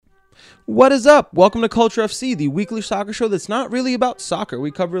What is up? Welcome to Culture FC, the weekly soccer show that's not really about soccer. We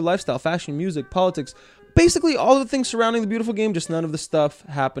cover lifestyle, fashion, music, politics, basically all the things surrounding the beautiful game, just none of the stuff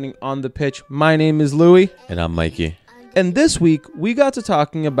happening on the pitch. My name is Louie. And I'm Mikey. And this week, we got to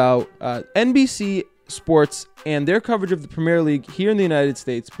talking about NBC Sports and their coverage of the Premier League here in the United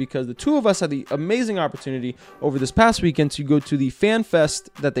States, because the two of us had the amazing opportunity over this past weekend to go to the Fan Fest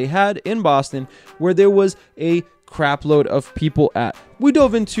that they had in Boston, where there was a crap load of people at. We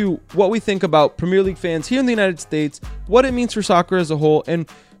dove into what we think about Premier League fans here in the United States, what it means for soccer as a whole, and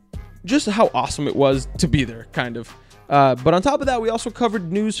just how awesome it was to be there, kind of. But on top of that, we also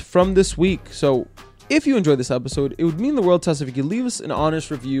covered news from this week. So if you enjoyed this episode, it would mean the world to us if you could leave us an honest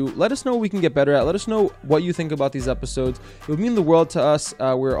review. Let us know what we can get better at. Let us know what you think about these episodes. It would mean the world to us.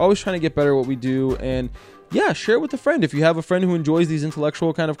 We're always trying to get better at what we do. And yeah, share it with a friend. If you have a friend who enjoys these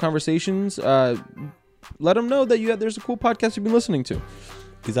intellectual kind of conversations, let them know that there's a cool podcast you've been listening to.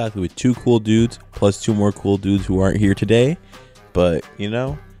 Exactly, with two cool dudes plus two more cool dudes who aren't here today. But,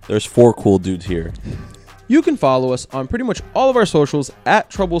 there's four cool dudes here. You can follow us on pretty much all of our socials at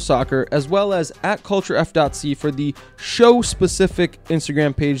Trouble Soccer, as well as at culturef.c for the show-specific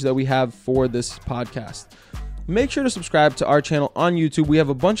Instagram page that we have for this podcast. Make sure to subscribe to our channel on YouTube. We have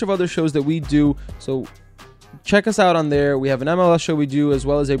a bunch of other shows that we do, so check us out on there. We have an MLS show we do, as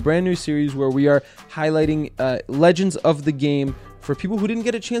well as a brand new series where we are highlighting legends of the game for people who didn't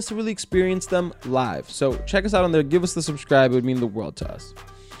get a chance to really experience them live. So check us out on there. Give us the subscribe. It would mean the world to us.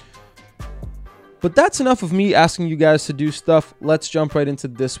 But that's enough of me asking you guys to do stuff. Let's jump right into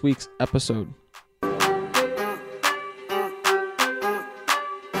this week's episode.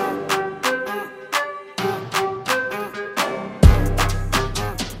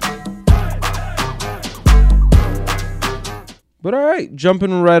 But all right,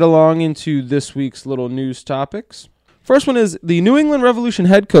 jumping right along into this week's little news topics. First one is the New England Revolution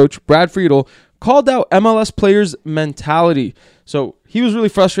head coach, Brad Friedel, called out MLS players' mentality. So he was really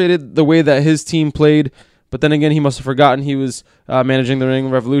frustrated the way that his team played, but then again, he must have forgotten he was managing the New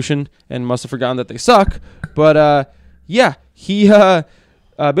England Revolution and must have forgotten that they suck. But he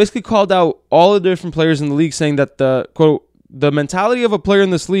basically called out all the different players in the league, saying that the mentality of a player in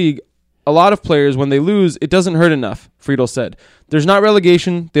this league, a lot of players, when they lose, it doesn't hurt enough, Friedel said. There's not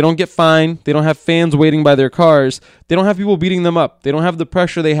relegation. They don't get fined. They don't have fans waiting by their cars. They don't have people beating them up. They don't have the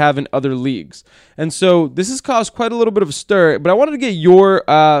pressure they have in other leagues. And so this has caused quite a little bit of a stir, but I wanted to get your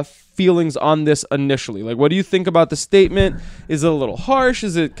feelings on this initially. Like, what do you think about the statement? Is it a little harsh?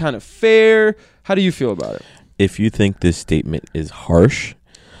 Is it kind of fair? How do you feel about it? If you think this statement is harsh,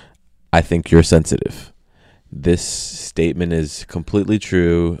 I think you're sensitive. This statement is completely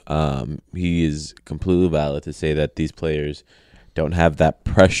true. He is completely valid to say that these players don't have that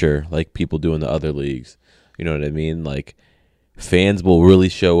pressure like people do in the other leagues. You know what I mean? Like, fans will really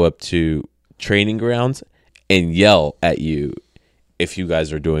show up to training grounds and yell at you if you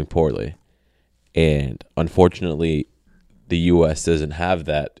guys are doing poorly. And unfortunately, the U.S. doesn't have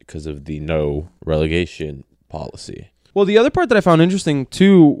that because of the no relegation policy. Well, the other part that I found interesting,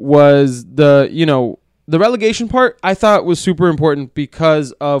 too, was the relegation part. I thought was super important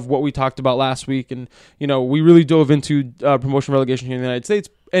because of what we talked about last week. And, we really dove into promotion relegation here in the United States.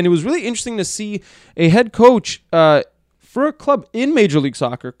 And it was really interesting to see a head coach for a club in Major League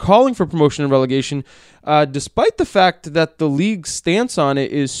Soccer calling for promotion and relegation, despite the fact that the league's stance on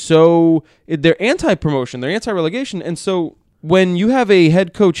it is they're anti-promotion, they're anti-relegation. And so when you have a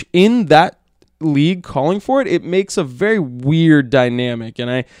head coach in that league calling for it, it makes a very weird dynamic. And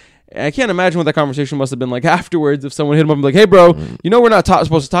I can't imagine what that conversation must have been like afterwards if someone hit him up and be like, hey, bro, we're not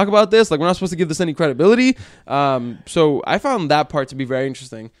supposed to talk about this. Like, we're not supposed to give this any credibility. So I found that part to be very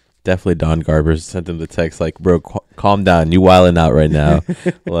interesting. Definitely Don Garber sent him the text like, bro, calm down. You wilding out right now.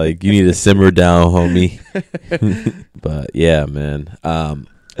 Like, you need to simmer down, homie. But, yeah, man.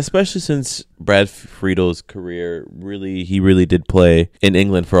 Especially since Brad Friedel's career, he really did play in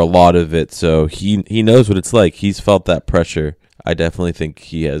England for a lot of it. So he knows what it's like. He's felt that pressure. I definitely think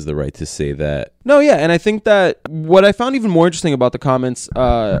he has the right to say that. No, yeah, and I think that what I found even more interesting about the comments,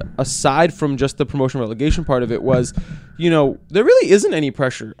 aside from just the promotion relegation part of it, was, there really isn't any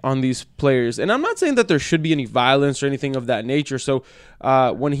pressure on these players. And I'm not saying that there should be any violence or anything of that nature. So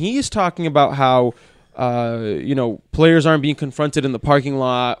when he's talking about how, players aren't being confronted in the parking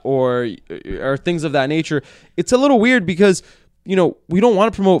lot or things of that nature, it's a little weird because we don't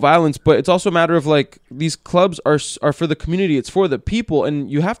want to promote violence, but it's also a matter of like these clubs are for the community. It's for the people.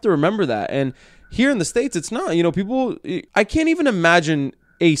 And you have to remember that. And here in the States, it's not, people, I can't even imagine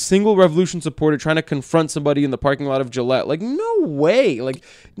a single Revolution supporter trying to confront somebody in the parking lot of Gillette. Like, no way. Like,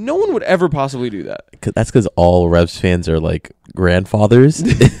 no one would ever possibly do that. That's because all Revs fans are like grandfathers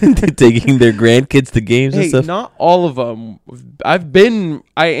taking their grandkids to games and stuff. Not all of them.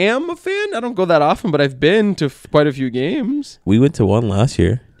 I am a fan. I don't go that often, but I've been to quite a few games. We went to one last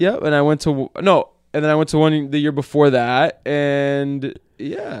year. Yeah, and I went to one the year before that, and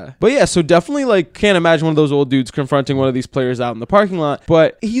yeah. But yeah, so definitely like can't imagine one of those old dudes confronting one of these players out in the parking lot.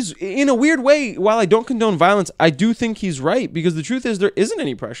 But he's, in a weird way, while I don't condone violence, I do think he's right, because the truth is there isn't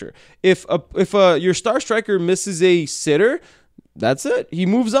any pressure. If your star striker misses a sitter, that's it. He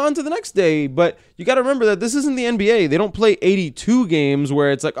moves on to the next day. But you got to remember that this isn't the NBA. They don't play 82 games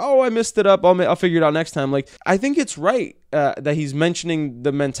where it's like, oh, I missed it up. I'll figure it out next time. Like, I think it's right that he's mentioning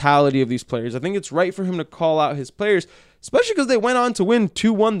the mentality of these players. I think it's right for him to call out his players, especially because they went on to win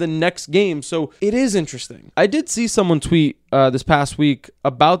 2-1 the next game. So it is interesting. I did see someone tweet this past week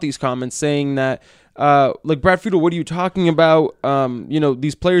about these comments saying that, like, Brad Friedel, what are you talking about?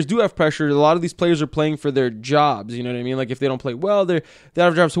 These players do have pressure. A lot of these players are playing for their jobs. You know what I mean? Like, if they don't play well, they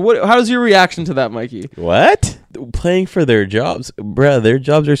have jobs. So how is your reaction to that, Mikey? What? Playing for their jobs? Bruh, their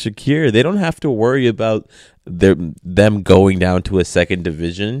jobs are secure. They don't have to worry about them going down to a second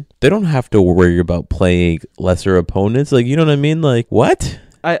division. They don't have to worry about playing lesser opponents. Like, you know what I mean? Like, what?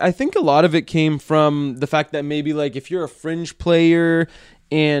 I think a lot of it came from the fact that maybe, like, if you're a fringe player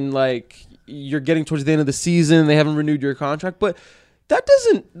and, like, you're getting towards the end of the season, they haven't renewed your contract, but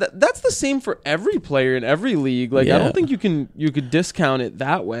that's the same for every player in every league. Like, yeah. I don't think you could discount it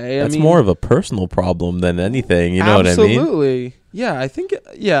that way. That's more of a personal problem than anything. You know what I mean? Absolutely. Yeah, I think.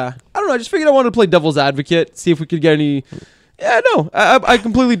 Yeah, I don't know. I just figured I wanted to play devil's advocate, see if we could get any. Yeah, no, I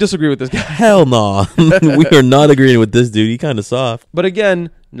completely disagree with this guy. Hell no, we are not agreeing with this dude. He kind of soft. But again,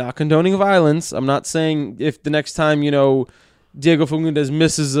 not condoning violence. I'm not saying if the next time Diego Fagundes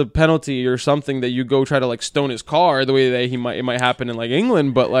misses a penalty or something that you go try to like stone his car the way that it might happen in like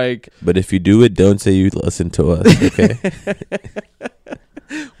England, but if you do it, don't say you listen to us, okay?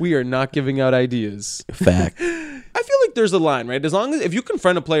 We are not giving out ideas. Fact. I feel like there's a line, right? As long as if you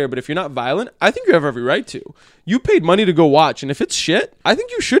confront a player, but if you're not violent, I think you have every right to. You paid money to go watch, and if it's shit, I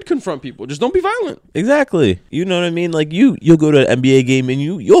think you should confront people. Just don't be violent. Exactly. You know what I mean? Like you'll go to an NBA game and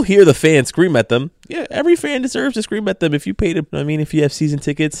you'll hear the fans scream at them. Yeah, every fan deserves to scream at them. If you paid them, I mean, if you have season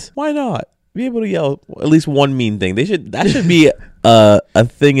tickets, why not? Be able to yell at least one mean thing. That should be a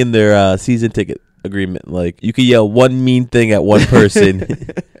thing in their season ticket agreement. Like you could yell one mean thing at one person.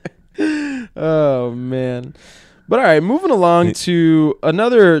 Oh man. But all right, moving along to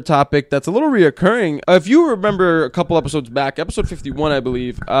another topic that's a little reoccurring. If you remember a couple episodes back, episode 51, I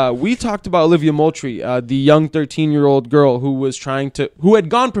believe, we talked about Olivia Moultrie, the young 13-year-old girl who had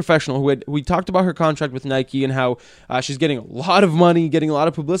gone professional. We talked about her contract with Nike and how she's getting a lot of money, getting a lot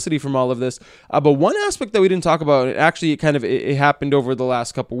of publicity from all of this. But one aspect that we didn't talk about, and actually it happened over the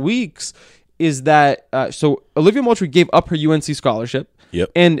last couple weeks, is that so Olivia Moultrie gave up her UNC scholarship. Yep.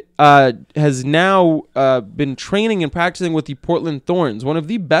 And has now been training and practicing with the Portland Thorns, one of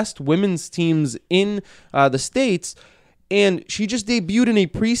the best women's teams in the States. And she just debuted in a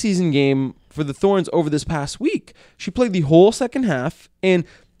preseason game for the Thorns over this past week. She played the whole second half. And,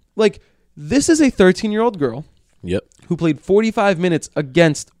 like, this is a 13-year-old girl. Yep. Who played 45 minutes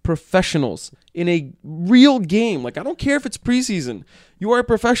against professionals in a real game. Like, I don't care if it's preseason. You are a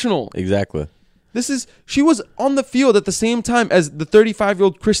professional. Exactly. She was on the field at the same time as the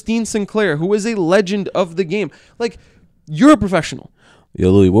 35-year-old Christine Sinclair, who is a legend of the game. Like, you're a professional.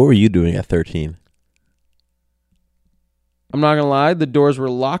 Yo, Louis, what were you doing at 13? I'm not going to lie. The doors were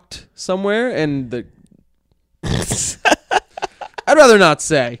locked somewhere, and I'd rather not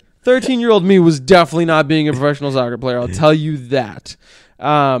say. 13-year-old me was definitely not being a professional soccer player. I'll tell you that.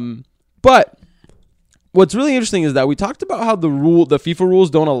 But what's really interesting is that we talked about how the FIFA rules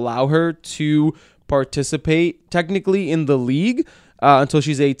don't allow her to participate technically in the league until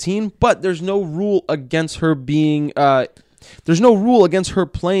she's 18, but there's no rule against her playing a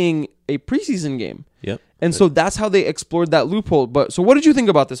preseason game. Yep. And so that's how they explored that loophole. But so what did you think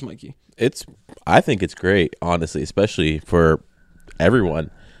about this, Mikey? I think it's great, honestly, especially for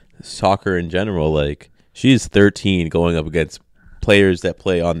everyone. Soccer in general, like she's 13 going up against players that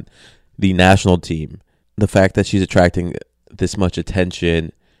play on the national team. The fact that she's attracting this much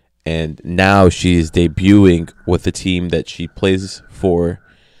attention and now she's debuting with a team that she plays for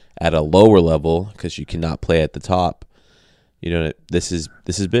at a lower level because she cannot play at the top. You know, this is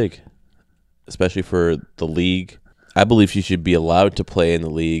big, especially for the league. I believe she should be allowed to play in the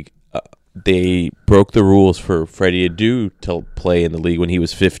league. They broke the rules for Freddie Adu to play in the league when he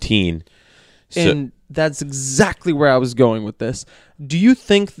was 15. And that's exactly where I was going with this. Do you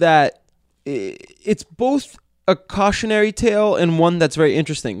think that it's both a cautionary tale and one that's very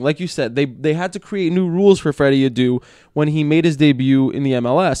interesting? Like you said, they had to create new rules for Freddie Adu when he made his debut in the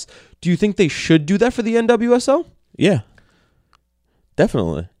MLS. Do you think they should do that for the NWSL? Yeah,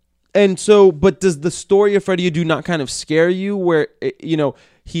 definitely. And so, but does the story of Freddie Adu not kind of scare you where,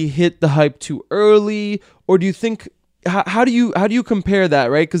 he hit the hype too early? Or do you think, how do you compare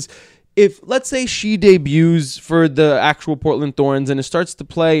that, right? Because if, let's say she debuts for the actual Portland Thorns and it starts to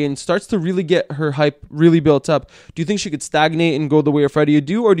play and starts to really get her hype really built up, do you think she could stagnate and go the way of Freddie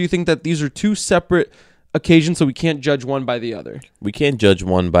Adu? Or do you think that these are two separate occasions, so we can't judge one by the other? We can't judge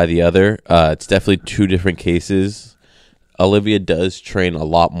one by the other. It's definitely two different cases. Olivia does train a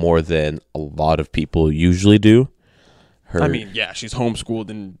lot more than a lot of people usually do. She's homeschooled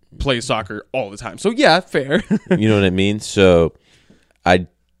and plays soccer all the time. So, yeah, fair. You know what I mean? So, I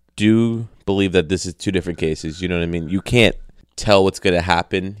do believe that this is two different cases. You know what I mean? You can't tell what's going to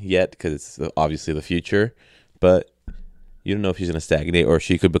happen yet because it's obviously the future. But you don't know if she's going to stagnate or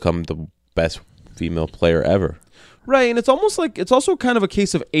she could become the best female player ever. Right, and it's almost like it's also kind of a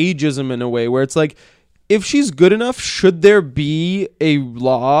case of ageism in a way where it's like, if she's good enough, should there be a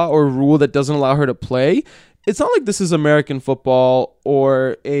law or rule that doesn't allow her to play? It's not like this is American football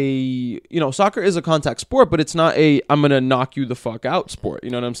or soccer is a contact sport, but it's not I'm going to knock you the fuck out sport. You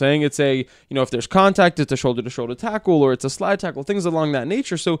know what I'm saying? It's if there's contact, it's a shoulder-to-shoulder tackle or it's a slide tackle, things along that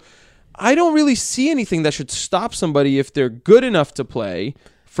nature. So I don't really see anything that should stop somebody if they're good enough to play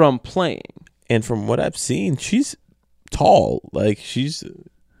from playing. And from what I've seen, she's tall. Like,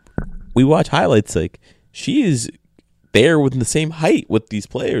 we watch highlights, like, she is there within the same height with these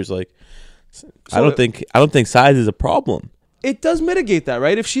players. Like, so I don't think size is a problem. It does mitigate that,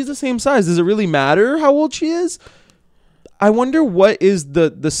 right? If she's the same size, does it really matter how old she is? I wonder what is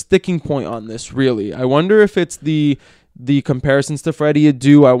the sticking point on this, really. I wonder if it's the comparisons to Freddie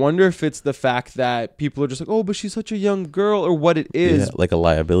Adu. I wonder if it's the fact that people are just like, oh, but she's such a young girl, or what it is. Yeah, like a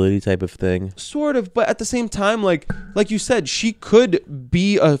liability type of thing. Sort of, but at the same time, like you said, she could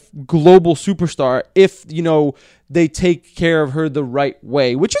be a global superstar if, they take care of her the right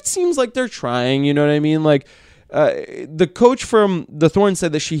way, which it seems like they're trying, you know what I mean? Like, the coach from the Thorns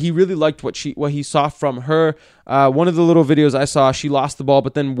said that he really liked what he saw from her. One of the little videos I saw, she lost the ball,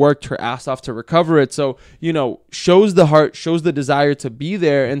 but then worked her ass off to recover it. So, shows the heart, shows the desire to be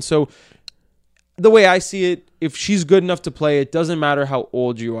there. And so the way I see it, if she's good enough to play, it doesn't matter how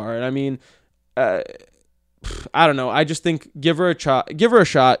old you are. And I mean, I don't know. I just think give her a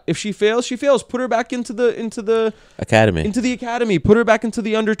shot. If she fails, she fails. Put her back into the academy. Put her back into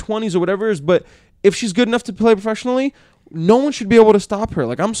the under 20s or whatever it is. But if she's good enough to play professionally, no one should be able to stop her.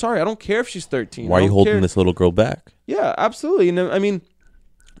 Like, I'm sorry, I don't care if she's 13. Why are you holding this little girl back? Yeah, absolutely. And I mean,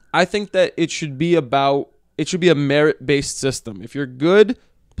 I think that it should be a merit-based system. If you're good,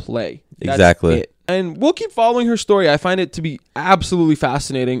 play. That's exactly it. And we'll keep following her story. I find it to be absolutely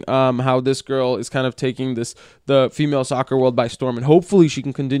fascinating how this girl is kind of taking the female soccer world by storm. And hopefully she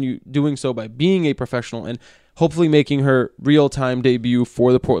can continue doing so by being a professional and hopefully making her real-time debut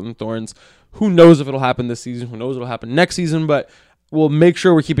for the Portland Thorns. Who knows if it'll happen this season? Who knows what'll happen next season? But we'll make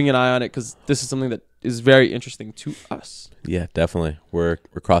sure we're keeping an eye on it because this is something that is very interesting to us. Yeah, definitely. We're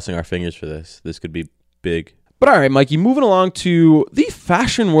crossing our fingers for this. This could be big. But all right, Mikey, moving along to the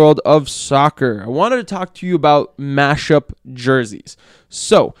fashion world of soccer. I wanted to talk to you about mashup jerseys.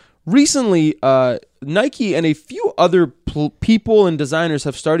 So recently, Nike and a few other people and designers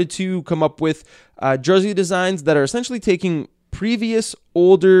have started to come up with jersey designs that are essentially taking previous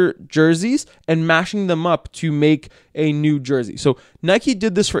older jerseys and mashing them up to make a new jersey. So Nike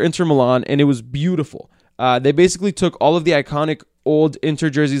did this for Inter Milan, and it was beautiful. They basically took all of the iconic old Inter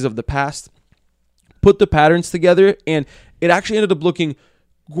jerseys of the past, put the patterns together, and it actually ended up looking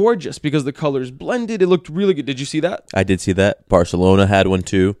gorgeous because the colors blended. It looked really good. Did you see that? I did see that. Barcelona had one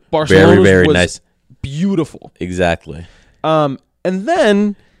too. Barcelona very nice. Beautiful. Exactly. And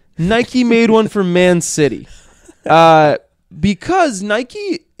then Nike made one for Man City. Because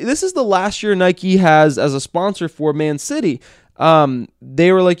Nike, this is the last year Nike has as a sponsor for Man City.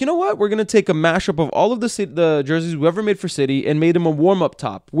 They were like, you know what? We're going to take a mashup of all of the jerseys we ever made for City and made them a warm-up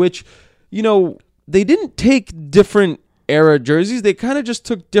top, which, they didn't take different era jerseys. They kind of just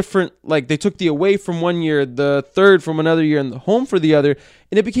took different, like they took the away from one year, the third from another year, and the home for the other.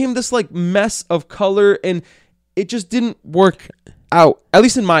 And it became this like mess of color, and it just didn't work out, at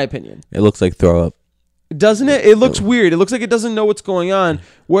least in my opinion. It looks like throw up. Doesn't it? It looks weird. It looks like it doesn't know what's going on.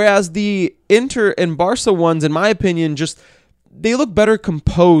 Whereas the Inter and Barca ones, in my opinion, they look better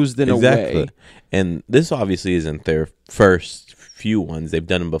composed in a way. And this obviously isn't their first few ones. They've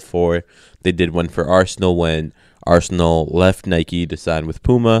done them before. They did one for Arsenal when Arsenal left Nike to sign with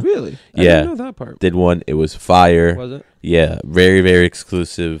Puma. Really? I Yeah. didn't know that part. Did one. It was fire. Was it? Yeah, very, very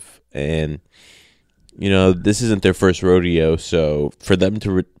exclusive. And, this isn't their first rodeo. So for them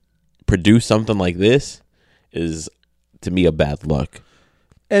to produce something like this is, to me, a bad look.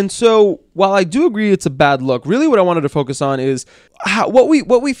 And so, while I do agree it's a bad look, really what I wanted to focus on is what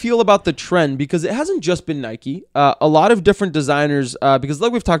we feel about the trend, because it hasn't just been Nike. A lot of different designers, because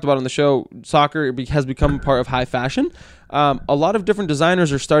like we've talked about on the show, soccer has become part of high fashion. A lot of different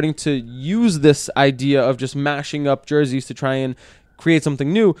designers are starting to use this idea of just mashing up jerseys to try and create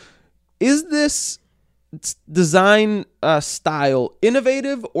something new. Is this design style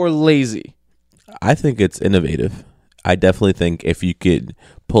innovative or lazy? I think it's innovative. I definitely think if you could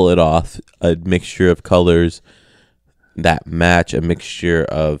pull it off, a mixture of colors that match, a mixture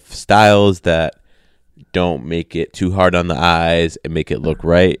of styles that don't make it too hard on the eyes and make it look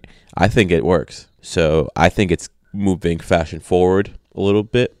right, I think it works. So I think it's moving fashion forward a little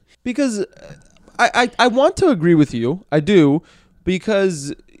bit. Because I want to agree with you. I do.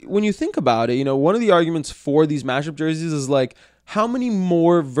 Because when you think about it, one of the arguments for these mashup jerseys is like, how many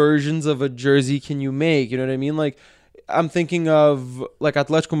more versions of a jersey can you make? You know what I mean? Like, I'm thinking of like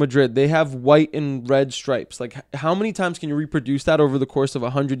Atletico Madrid. They have white and red stripes. Like, how many times can you reproduce that over the course of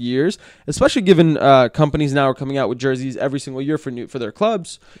 100 years? Especially given companies now are coming out with jerseys every single year for their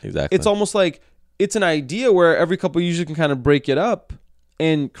clubs. Exactly. It's almost like it's an idea where every couple of years you can kind of break it up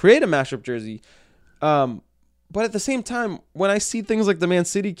and create a mashup jersey. But at the same time, when I see things like the Man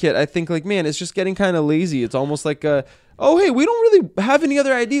City kit, I think like, man, it's just getting kind of lazy. It's almost like, hey, we don't really have any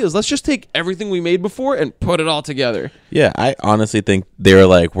other ideas. Let's just take everything we made before and put it all together. Yeah, I honestly think they were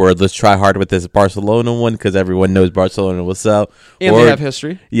like, let's try hard with this Barcelona one because everyone knows Barcelona will sell. And they have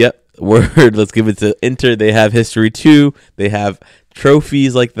history. Yep. Let's give it to Inter. They have history too. They have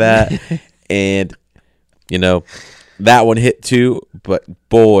trophies like that. And, that one hit too. But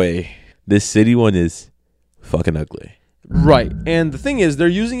boy, this City one is fucking ugly. Right. And the thing is, they're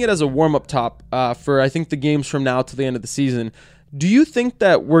using it as a warm-up top for, I think, the games from now to the end of the season. Do you think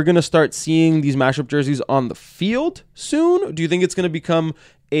that we're going to start seeing these mashup jerseys on the field soon? Do you think it's going to become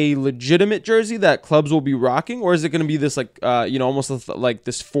a legitimate jersey that clubs will be rocking? Or is it going to be this, like, almost like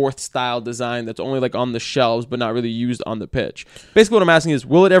this fourth style design that's only, like, on the shelves but not really used on the pitch? Basically, what I'm asking is,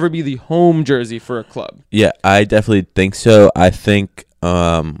 will it ever be the home jersey for a club? Yeah, I definitely think so. I think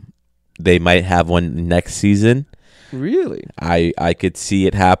they might have one next season. Really? I could see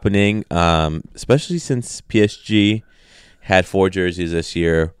it happening, especially since PSG had 4 jerseys this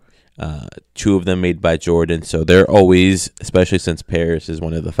year, 2 of them made by Jordan. So they're always, especially since Paris is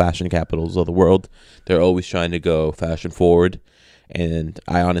one of the fashion capitals of the world, they're always trying to go fashion forward. And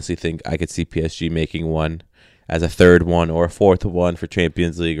I honestly think I could see PSG making one as a 3rd one or a 4th one for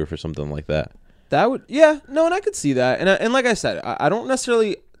Champions League or for something like that. That would, yeah, no, and I could see that. And like I said, I don't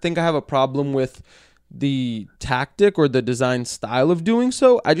necessarily think I have a problem with the tactic or the design style of doing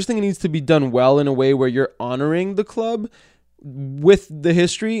so. I just think it needs to be done well in a way where you're honoring the club with the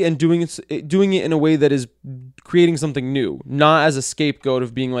history and doing it in a way that is creating something new, not as a scapegoat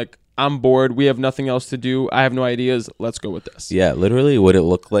of being like, I'm bored, we have nothing else to do, I have no ideas, let's go with this. Yeah, literally what it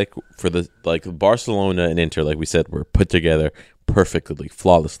looked like for the Barcelona and Inter, like we said, were put together perfectly,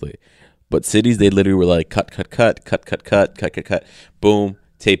 flawlessly. But cities, they literally were like cut, boom,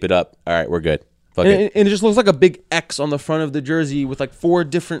 tape it up. All right, we're good. And it just looks like a big X on the front of the jersey with like 4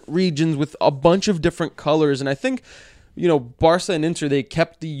 different regions with a bunch of different colors. And I think, Barca and Inter, they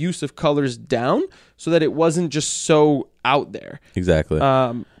kept the use of colors down so that it wasn't just so out there. Exactly.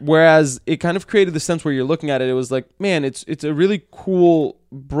 Whereas it kind of created the sense where you're looking at it, it was like, man, it's a really cool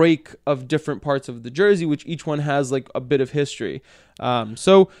break of different parts of the jersey, which each one has like a bit of history.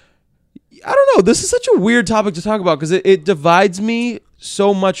 So I don't know. This is such a weird topic to talk about because it divides me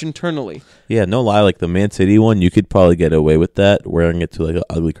so much internally. Yeah, no lie. Like the Man City one, you could probably get away with that wearing it to like an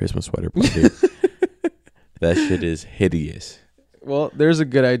ugly Christmas sweater party. That shit is hideous. Well, there's a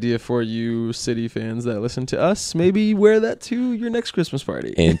good idea for you City fans that listen to us. Maybe wear that to your next Christmas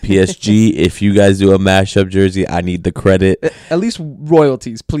party. And PSG, if you guys do a mashup jersey, I need the credit. At least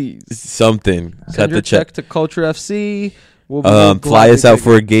royalties, please. Something. Send your check to Culture FC. We'll fly us out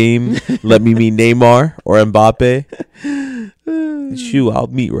for a game. Let me meet Neymar or Mbappe. Shoot, I'll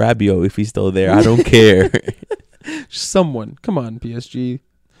meet Rabiot if he's still there. I don't care. Someone. Come on, PSG.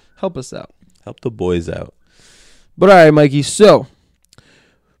 Help us out. Help the boys out. But all right, Mikey. So,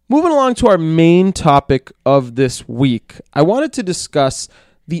 moving along to our main topic of this week, I wanted to discuss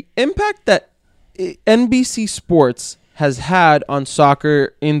the impact that NBC Sports has had on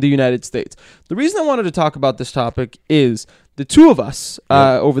soccer in the United States. The reason I wanted to talk about this topic is the two of us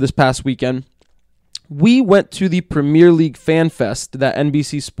over this past weekend, we went to the Premier League Fan Fest that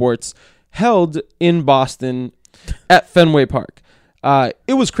NBC Sports held in Boston at Fenway Park.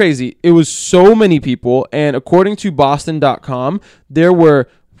 It was crazy. It was so many people, and according to Boston.com, there were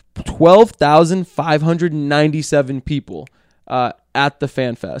 12,597 people at the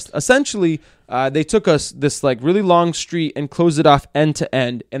Fan Fest. Essentially, they took us this like really long street and closed it off end to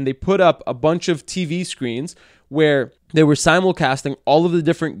end, and they put up a bunch of TV screens where they were simulcasting all of the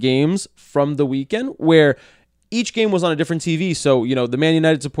different games from the weekend, where each game was on a different TV. So, the Man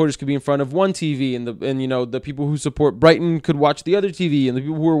United supporters could be in front of one TV, and the people who support Brighton could watch the other TV, and the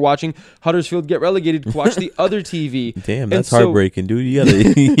people who were watching Huddersfield get relegated could watch the other TV. Damn, that's heartbreaking, dude. You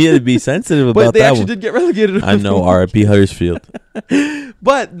gotta be sensitive about that. But they actually did get relegated. I know, RIP Huddersfield.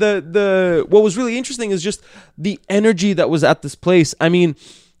 But the what was really interesting is just the energy that was at this place. I mean,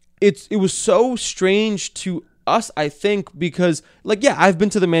 it was so strange to us, I think, because I've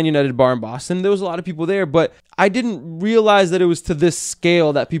been to the Man United bar in Boston. There was a lot of people there, but I didn't realize that it was to this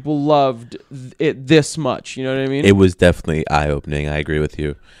scale that people loved it this much. You know what I mean? It was definitely eye-opening. I agree with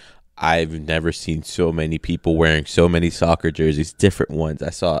you. I've never seen so many people wearing so many soccer jerseys, different ones. I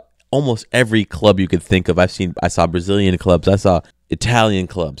saw almost every club you could think of. I saw Brazilian clubs. I saw Italian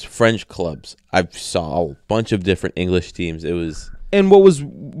clubs, French clubs. I saw a bunch of different English teams. And what was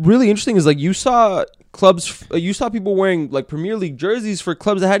really interesting is you saw people wearing Premier League jerseys for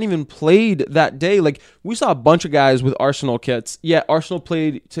clubs that hadn't even played that day. We saw a bunch of guys with Arsenal kits. Yeah, Arsenal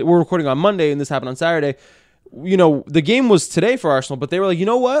played. We're recording on Monday, and this happened on Saturday. The game was today for Arsenal, but they were like, you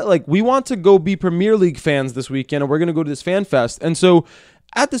know what? We want to go be Premier League fans this weekend, and we're going to go to this fan fest. And so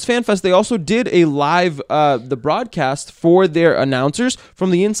at this fan fest, they also did a live the broadcast for their announcers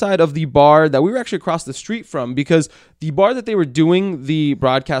from the inside of the bar that we were actually across the street from, because the bar that they were doing the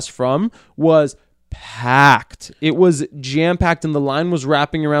broadcast from was packed. It was jam-packed, and the line was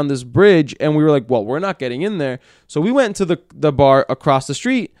wrapping around this bridge, and we were like, well, we're not getting in there. So we went to the bar across the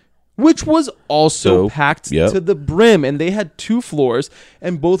street, which was also packed to the brim, and they had 2 floors,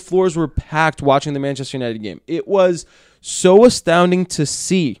 and both floors were packed watching the Manchester United game. It was so astounding to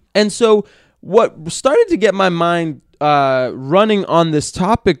see. And so what started to get my mind running on this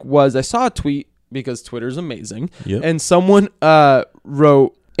topic was I saw a tweet, because Twitter's amazing, and someone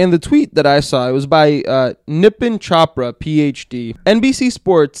wrote, and the tweet that I saw, it was by Nipin Chopra, PhD. NBC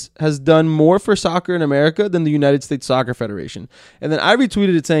Sports has done more for soccer in America than the United States Soccer Federation. And then I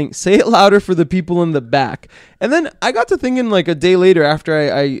retweeted it saying, say it louder for the people in the back. And then I got to thinking a day later after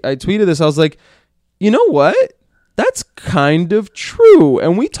I tweeted this, I was like, you know what? That's kind of true.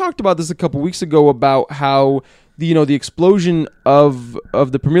 And we talked about this a couple weeks ago about how the explosion of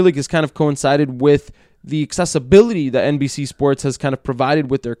the Premier League has kind of coincided with the accessibility that NBC Sports has kind of provided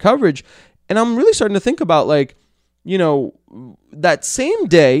with their coverage. And I'm really starting to think about that same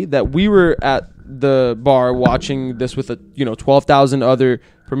day that we were at the bar watching this with 12,000 other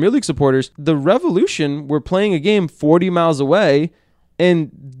Premier League supporters, the Revolution were playing a game 40 miles away,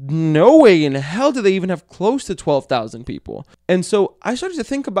 and no way in hell do they even have close to 12,000 people. And so I started to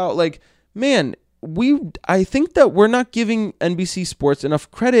think about man, I think that we're not giving NBC Sports enough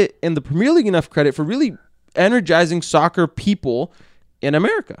credit and the Premier League enough credit for really energizing soccer people in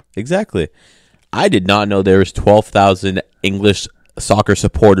America. Exactly. I did not know there was 12,000 English soccer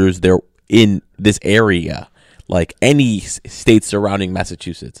supporters there in this area, any state surrounding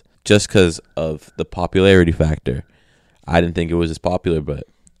Massachusetts, just because of the popularity factor. I didn't think it was as popular, but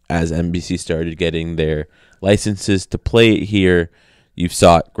as NBC started getting their licenses to play it here, you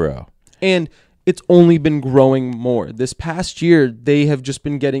saw it grow. And it's only been growing more. This past year, they have just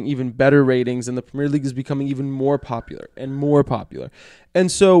been getting even better ratings, and the Premier League is becoming even more popular and more popular.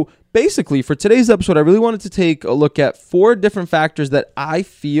 And so basically, for today's episode, I really wanted to take a look at 4 different factors that I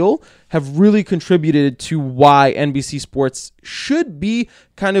feel have really contributed to why NBC Sports should be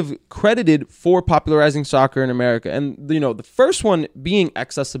kind of credited for popularizing soccer in America. And, the first one being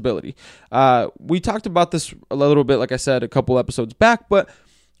accessibility. We talked about this a little bit, like I said, a couple episodes back, but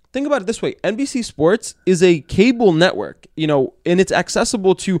think about it this way. NBC Sports is a cable network, and it's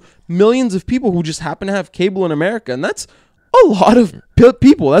accessible to millions of people who just happen to have cable in America. And that's a lot of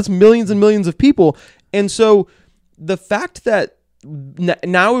people. That's millions and millions of people. And so the fact that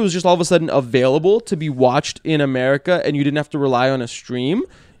now it was just all of a sudden available to be watched in America and you didn't have to rely on a stream,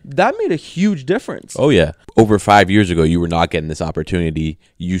 that made a huge difference. Oh, yeah. Over 5 years ago, you were not getting this opportunity.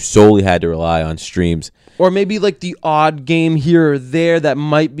 You solely had to rely on streams. Or maybe the odd game here or there that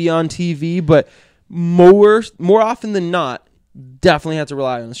might be on TV, but more often than not, definitely had to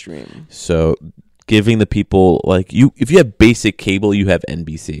rely on the stream. So giving the people, if you have basic cable, you have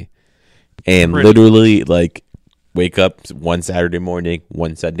NBC. And literally, wake up one Saturday morning,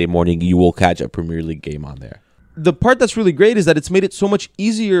 one Sunday morning, you will catch a Premier League game on there. The part that's really great is that it's made it so much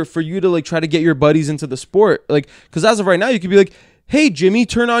easier for you to like try to get your buddies into the sport. Like, because as of right now, you could be like, hey, Jimmy,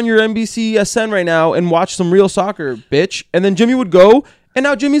 turn on your NBC SN right now and watch some real soccer, bitch. And then Jimmy would go, and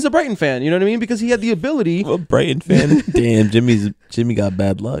now Jimmy's a Brighton fan. You know what I mean? Because he had the ability. Well, Brighton fan. Damn, Jimmy got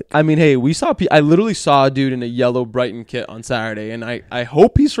bad luck. I mean, hey, I literally saw a dude in a yellow Brighton kit on Saturday, and I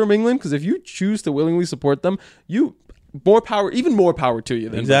hope he's from England, because if you choose to willingly support them, even more power to you.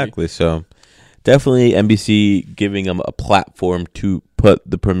 Exactly. So definitely NBC giving them a platform to put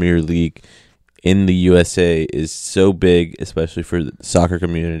the Premier League in the USA is so big, especially for the soccer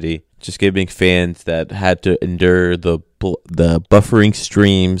community. Just giving fans that had to endure the buffering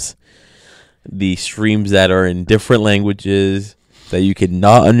streams, the streams that are in different languages that you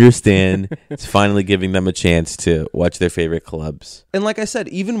cannot understand. It's finally giving them a chance to watch their favorite clubs. And like I said,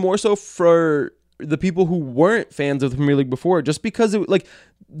 even more so for the people who weren't fans of the Premier League before, just because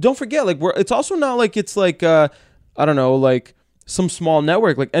don't forget, it's also not like it's like I don't know, like some small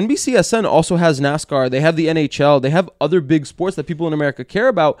network. Like NBCSN also has NASCAR, they have the NHL, they have other big sports that people in America care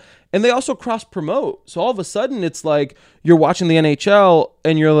about, and they also cross promote. So all of a sudden it's like you're watching the NHL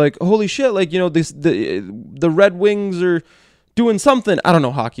and you're like, holy shit, like, you know, the Red Wings are doing something. I don't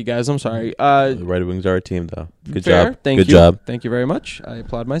know hockey, guys, I'm sorry. The Red Wings are a team, though. Good fair. job. Good job. Thank you very much. I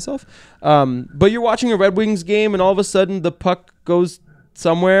applaud myself. But you're watching a Red Wings game and all of a sudden the puck goes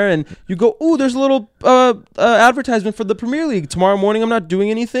somewhere and you go, oh, there's a little advertisement for the Premier League. Tomorrow morning I'm not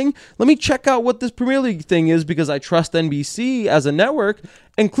doing anything. Let me check out what this Premier League thing is, because I trust NBC as a network,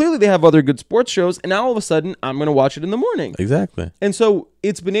 and clearly they have other good sports shows, and now all of a sudden I'm going to watch it in the morning. Exactly. And so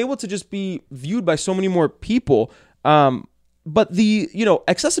it's been able to just be viewed by so many more people. But the,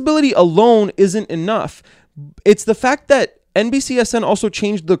 accessibility alone isn't enough. It's the fact that NBCSN also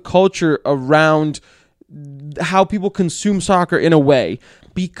changed the culture around how people consume soccer in a way,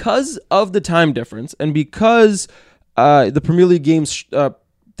 because of the time difference, and because the Premier League games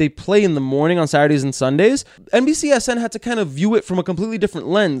they play in the morning on Saturdays and Sundays. NBCSN had to kind of view it from a completely different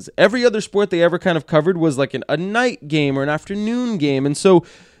lens. Every other sport they ever kind of covered was like a night game or an afternoon game, and so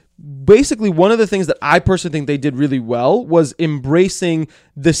basically one of the things that I personally think they did really well was embracing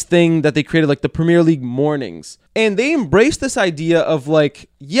this thing that they created, like the Premier League mornings. And they embraced this idea of like,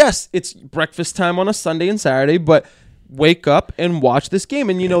 yes, it's breakfast time on a Sunday and Saturday, but wake up and watch this game.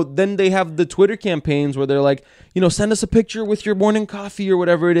 And, then they have the Twitter campaigns where they're like, send us a picture with your morning coffee or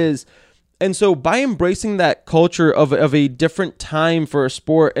whatever it is. And so by embracing that culture of a different time for a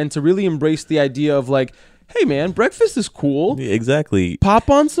sport, and to really embrace the idea of like, hey man, breakfast is cool. Exactly. Pop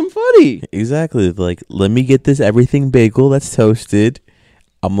on some footy. Exactly. Like, let me get this everything bagel that's toasted.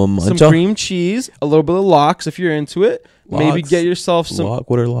 I'm gonna munch some cream cheese, a little bit of lox if you're into it. Lox. Maybe get yourself some.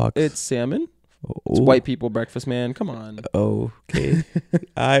 What are lox? It's salmon. Oh. It's white people breakfast, man. Come on. Oh, okay.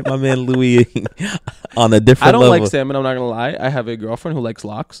 All right, my man Louis on a different level. I don't like salmon. I'm not gonna lie. I have a girlfriend who likes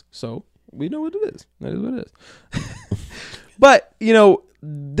lox, so we know what it is. That is what it is. But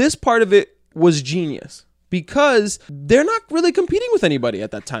this part of it was genius, because they're not really competing with anybody at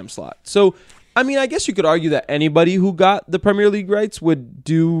that time slot. So, I mean, I guess you could argue that anybody who got the Premier League rights would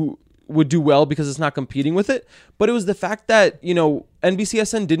do well, because it's not competing with it. But it was the fact that,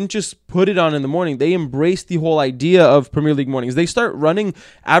 NBCSN didn't just put it on in the morning. They embraced the whole idea of Premier League mornings. They start running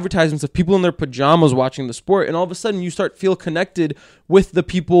advertisements of people in their pajamas watching the sport, and all of a sudden you start feel connected with the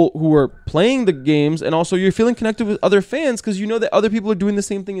people who are playing the games, and also you're feeling connected with other fans because you know that other people are doing the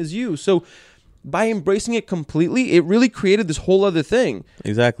same thing as you. So by embracing it completely, it really created this whole other thing.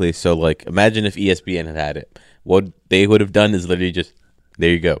 Exactly. So, like, imagine if ESPN had it. What they would have done is literally just, there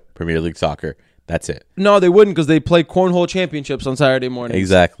you go, Premier League soccer. That's it. No, they wouldn't, because they play cornhole championships on Saturday mornings.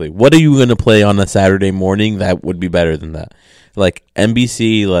 Exactly. What are you going to play on a Saturday morning that would be better than that? Like,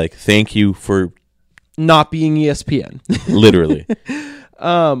 NBC, like, thank you for not being ESPN. Literally.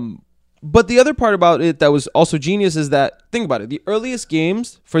 But the other part about it that was also genius is that, think about it, the earliest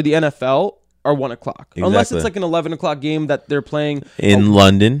games for the NFL are 1 o'clock. Exactly. Unless it's like an 11 o'clock game that they're playing in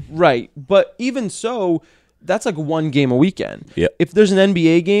London. Right. But even so, that's like one game a weekend. Yep. If there's an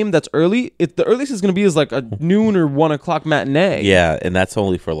NBA game that's early, the earliest is going to be is like a noon or 1 o'clock matinee. Yeah, and that's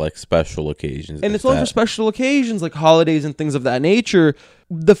only for like special occasions. And it's only for special occasions like holidays and things of that nature.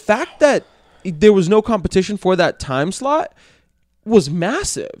 The fact that there was no competition for that time slot was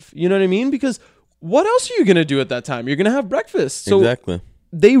massive. You know what I mean? Because what else are you going to do at that time? You're going to have breakfast. So exactly.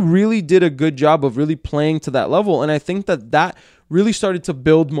 They really did a good job of really playing to that level. And I think that really started to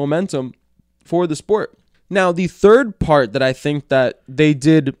build momentum for the sport. Now, the third part that I think that they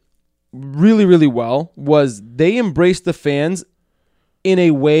did really, really well was they embraced the fans in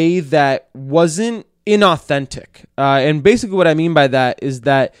a way that wasn't inauthentic. And basically what I mean by that is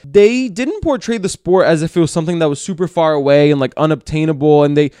that they didn't portray the sport as if it was something that was super far away and like unobtainable.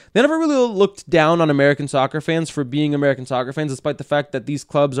 And they never really looked down on American soccer fans for being American soccer fans, despite the fact that these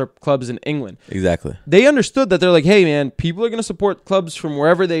clubs are clubs in England. Exactly. They understood that they're like, hey, man, people are going to support clubs from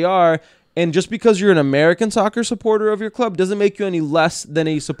wherever they are. And just because you're an American soccer supporter of your club doesn't make you any less than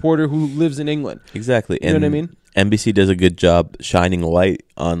a supporter who lives in England. Exactly. You know what I mean? NBC does a good job shining light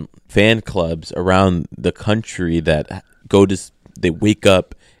on fan clubs around the country that they wake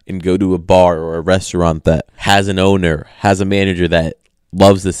up and go to a bar or a restaurant that has an owner, has a manager that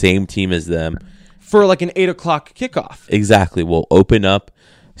loves the same team as them. For like an 8 o'clock kickoff. Exactly. We'll open up,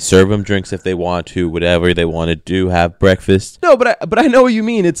 serve them drinks if they want to, whatever they want to do, have breakfast. No, but I know what you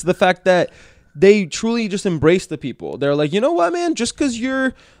mean. It's the fact that they truly just embrace the people. They're like, you know what, man? Just because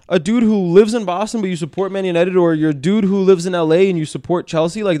you're a dude who lives in Boston but you support Man United, or you're a dude who lives in LA and you support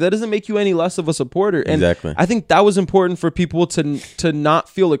Chelsea, like that doesn't make you any less of a supporter. And exactly. I think that was important for people to not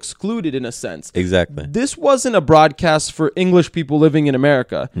feel excluded in a sense. Exactly. This wasn't a broadcast for English people living in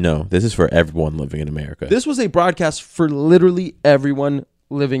America. No, this is for everyone living in America. This was a broadcast for literally everyone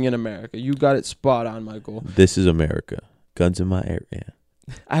living in America. You got it spot on, Michael. This is America. Guns in my area.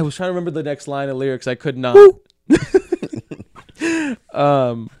 I was trying to remember the next line of lyrics. I could not.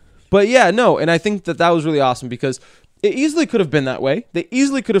 But yeah, no. And I think that was really awesome because it easily could have been that way. They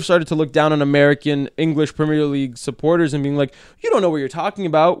easily could have started to look down on American English Premier League supporters and being like, you don't know what you're talking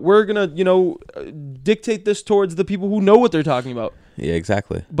about. We're going to, dictate this towards the people who know what they're talking about. Yeah,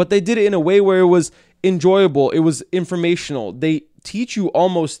 exactly. But they did it in a way where it was enjoyable. It was informational. They teach you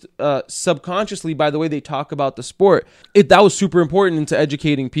almost subconsciously by the way they talk about the sport. That was super important into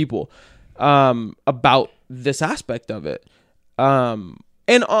educating people about this aspect of it.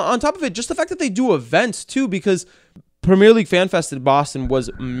 And on top of it, just the fact that they do events too, because Premier League Fan Fest in Boston was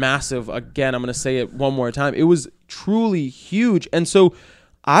massive. Again, I'm going to say it one more time. It was truly huge. And so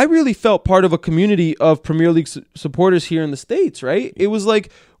I really felt part of a community of Premier League supporters here in the States, right? It was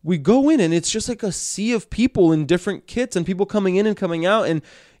like we go in and it's just like a sea of people in different kits and people coming in and coming out. And,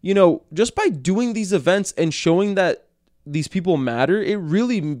 just by doing these events and showing that these people matter, it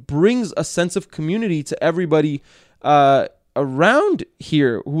really brings a sense of community to everybody around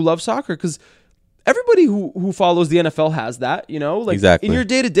here who love soccer, because everybody who follows the NFL has that, like exactly. In your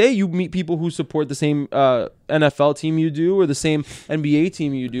day-to-day, you meet people who support the same NFL team you do or the same NBA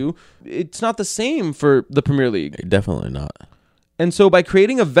team you do. It's not the same for the Premier League. Definitely not. And so by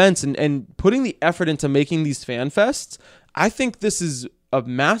creating events and putting the effort into making these fan fests, I think this is a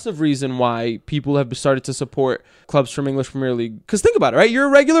massive reason why people have started to support clubs from English Premier League. Because think about it, right? You're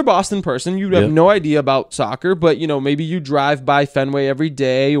a regular Boston person. You have no idea about soccer, but, maybe you drive by Fenway every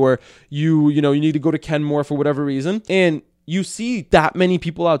day, or you need to go to Kenmore for whatever reason. And you see that many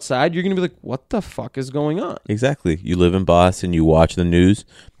people outside, you're going to be like, what the fuck is going on? Exactly. You live in Boston, you watch the news,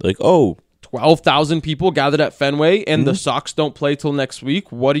 like, oh, 12,000 people gathered at Fenway and the Sox don't play till next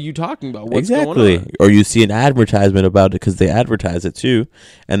week. What are you talking about? What's going on? Or you see an advertisement about it because they advertise it too.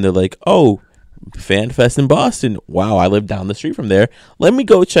 And they're like, oh, Fan Fest in Boston. Wow, I live down the street from there. Let me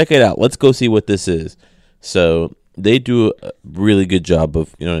go check it out. Let's go see what this is. So they do a really good job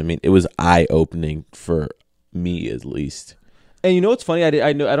of, it was eye-opening for me at least. And what's funny?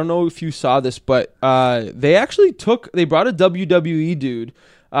 I don't know if you saw this, but they brought a WWE dude.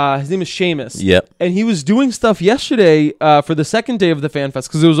 His name is Sheamus. Yep. And he was doing stuff yesterday for the second day of the Fan Fest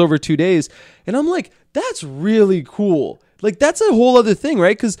because it was over 2 days. And I'm like, that's really cool. Like, that's a whole other thing,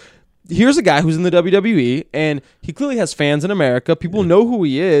 right? Because here's a guy who's in the WWE, and he clearly has fans in America. People know who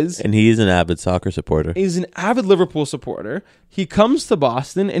he is. And he is an avid soccer supporter. He's an avid Liverpool supporter. He comes to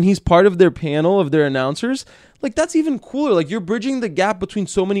Boston, and he's part of their panel of their announcers. Like, that's even cooler. Like, you're bridging the gap between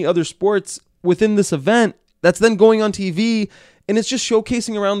so many other sports within this event that's then going on TV. And it's just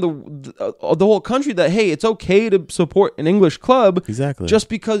showcasing around the whole country that, hey, it's okay to support an English club. Exactly. Just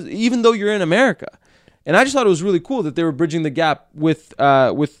because, even though you're in America. And I just thought it was really cool that they were bridging the gap with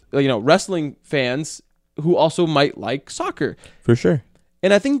wrestling fans who also might like soccer. For sure.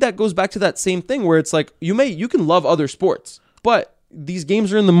 And I think that goes back to that same thing where it's like, you can love other sports, but these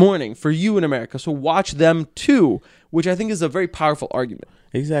games are in the morning for you in America. So watch them too, which I think is a very powerful argument.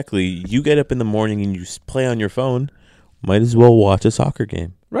 Exactly. You get up in the morning and you play on your phone. Might as well watch a soccer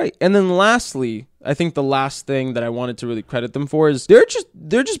game. Right. And then lastly, I think the last thing that I wanted to really credit them for is they're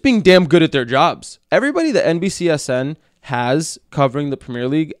just being damn good at their jobs. Everybody that NBCSN has covering the Premier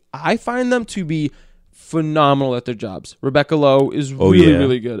League, I find them to be phenomenal at their jobs. Rebecca Lowe is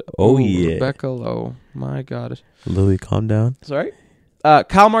really good. Yeah. Rebecca Lowe. My God. Lily, calm down. Sorry?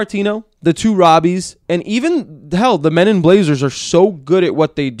 Kyle Martino, the two Robbies, and even, hell, the Men in Blazers are so good at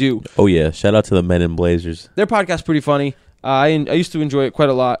what they do. Oh, yeah. Shout out to the Men in Blazers. Their podcast's pretty funny. I used to enjoy it quite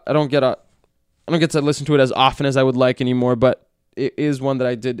a lot. I don't get to listen to it as often as I would like anymore, but it is one that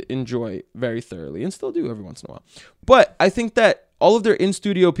I did enjoy very thoroughly and still do every once in a while. But I think that all of their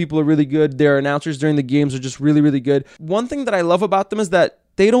in-studio people are really good. Their announcers during the games are just really, really good. One thing that I love about them is that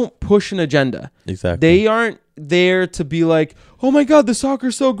they don't push an agenda. Exactly. They aren't there to be like, oh my God, the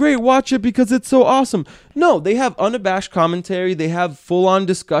soccer's so great. Watch it because it's so awesome. No, they have unabashed commentary. They have full-on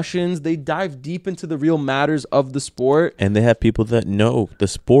discussions. They dive deep into the real matters of the sport. And they have people that know the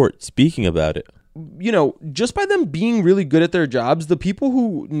sport speaking about it. You know, just by them being really good at their jobs, the people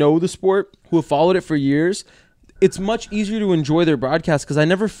who know the sport, who have followed it for years, it's much easier to enjoy their broadcast because I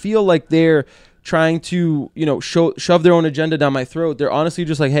never feel like they're trying to, you know, shove their own agenda down my throat. They're honestly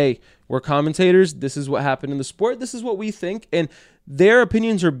just like, hey, we're commentators. This is what happened in the sport. This is what we think. And their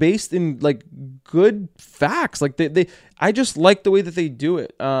opinions are based in like good facts. Like I just like the way that they do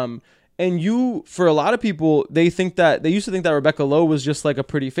it. And for a lot of people, they used to think that Rebecca Lowe was just like a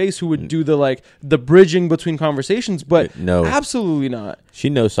pretty face who would do the bridging between conversations, but no, absolutely not.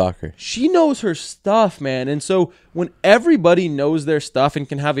 She knows soccer. She knows her stuff, man. And so when everybody knows their stuff and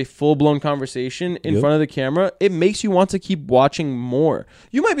can have a full-blown conversation in front of the camera, it makes you want to keep watching more.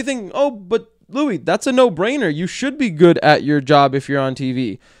 You might be thinking, oh, but Louis, that's a no-brainer. You should be good at your job if you're on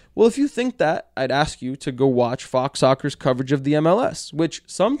TV. Well, if you think that, I'd ask you to go watch Fox Soccer's coverage of the MLS, which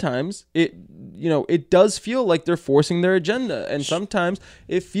sometimes it does feel like they're forcing their agenda, and sometimes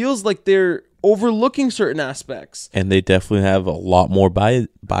it feels like they're overlooking certain aspects. And they definitely have a lot more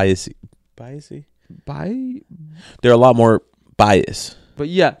bias. They're a lot more bias. But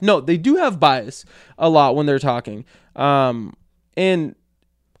yeah, no, they do have bias a lot when they're talking. And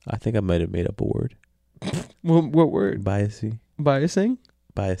I think I might have made up a word. What word? Biasy. Biasing?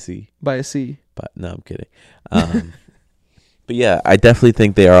 Biasy. But no, I'm kidding. But yeah, I definitely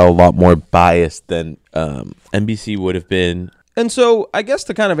think they are a lot more biased than NBC would have been. And so I guess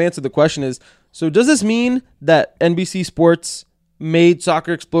to kind of answer the question is, so does this mean that NBC Sports made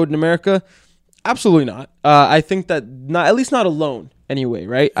soccer explode in America? Absolutely not. I think that at least not alone anyway,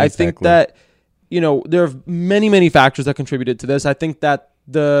 right? Exactly. I think that, there are many, many factors that contributed to this. I think that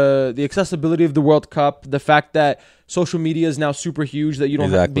the accessibility of the World Cup, the fact that social media is now super huge, that you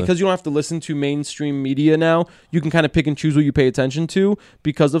don't because you don't have to listen to mainstream media now, you can kind of pick and choose what you pay attention to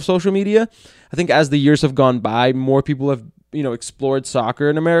because of social media. I think as the years have gone by, more people have explored soccer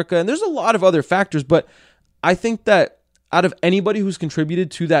in America, and there's a lot of other factors, but I think that out of anybody who's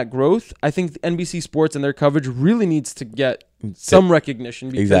contributed to that growth, I think NBC Sports and their coverage really needs to get some recognition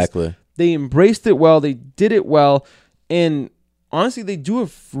because they embraced it well, they did it well, and honestly, they do a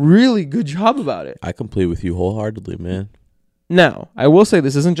really good job about it. I complete with you wholeheartedly, man. Now, I will say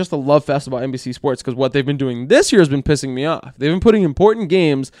this isn't just a love fest about NBC Sports, because what they've been doing this year has been pissing me off. They've been putting important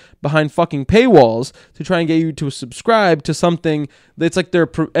games behind fucking paywalls to try and get you to subscribe to something that's like their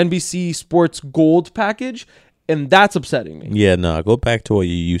NBC Sports Gold package, and that's upsetting me. Yeah, no, go back to what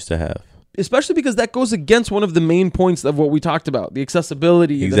you used to have. Especially because that goes against one of the main points of what we talked about, the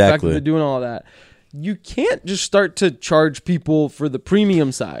accessibility, the fact that they're doing all of that. You can't just start to charge people for the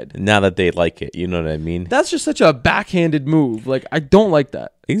premium side. Now that they like it, you know what I mean? That's just such a backhanded move. Like, I don't like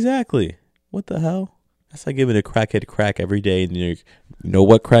that. Exactly. What the hell? That's like giving a crackhead crack every day. And you know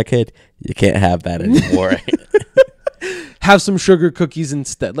what, crackhead? You can't have that anymore. Have some sugar cookies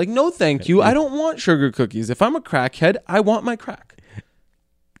instead. Like, no thank you. I don't want sugar cookies. If I'm a crackhead, I want my crack.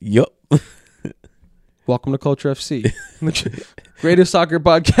 Yup. Welcome to Culture FC. Greatest soccer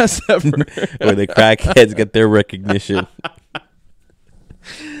podcast ever. Where the crackheads get their recognition.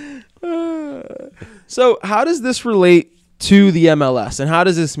 So how does this relate to the MLS? And how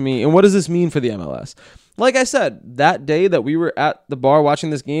does this mean? And what does this mean for the MLS? Like I said, that day that we were at the bar watching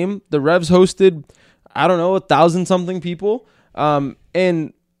this game, the Revs hosted, 1,000-something people.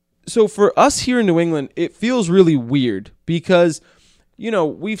 And so for us here in New England, it feels really weird because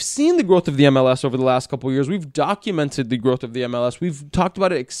we've seen the growth of the MLS over the last couple of years. We've documented the growth of the MLS. We've talked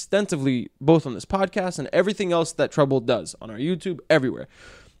about it extensively, both on this podcast and everything else that Trouble does on our YouTube, everywhere.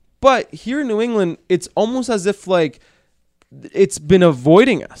 But here in New England, it's almost as if like it's been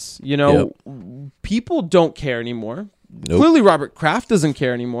avoiding us. People don't care anymore. Nope. Clearly, Robert Kraft doesn't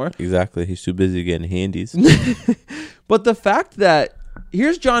care anymore. Exactly. He's too busy getting handies. But the fact that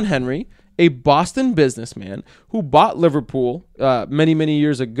here's John Henry, a Boston businessman who bought Liverpool many, many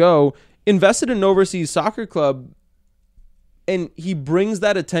years ago, invested in an overseas soccer club, and he brings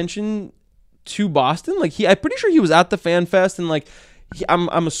that attention to Boston. Like I'm pretty sure he was at the Fan Fest, and like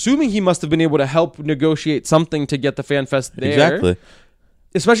I'm assuming he must have been able to help negotiate something to get the Fan Fest there. Exactly.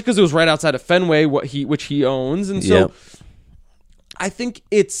 especially because it was right outside of Fenway, which he owns, and so. Yep. I think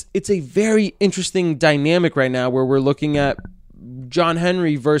it's a very interesting dynamic right now where we're looking at John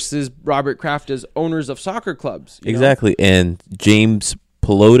Henry versus Robert Kraft as owners of soccer clubs. Exactly. And James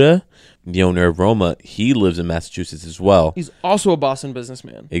Pelota, the owner of Roma, he lives in Massachusetts as well. He's also a Boston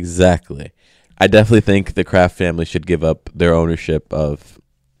businessman. Exactly. I definitely think the Kraft family should give up their ownership of,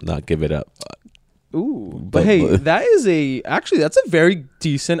 not give it up. Ooh, but hey, that's a very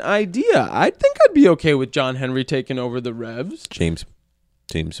decent idea. I think I'd be okay with John Henry taking over the Revs. James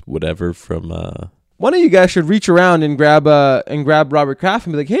whatever from one of you guys should reach around and grab Robert Kraft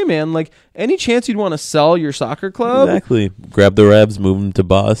and be like, hey man, like any chance you'd want to sell your soccer club? Exactly. Grab the Revs, move them to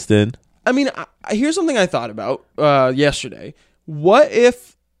Boston. I mean, here's something I thought about yesterday. What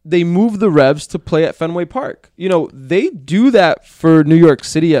if they move the Revs to play at Fenway Park? You know, they do that for New York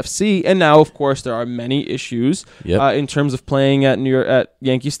City FC, and now, of course, there are many issues in terms of playing at at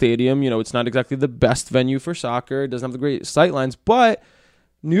Yankee Stadium. You know, it's not exactly the best venue for soccer. It doesn't have the great sightlines, but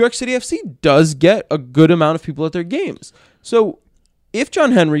New York City FC does get a good amount of people at their games. So if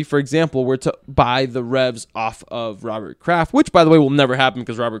John Henry, for example, were to buy the Revs off of Robert Kraft, which, by the way, will never happen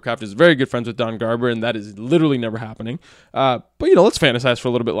because Robert Kraft is very good friends with Don Garber, and that is literally never happening. But, you know, let's fantasize for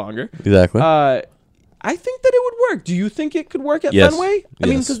a little bit longer. Exactly. I think that it would work. Do you think it could work at Fenway? I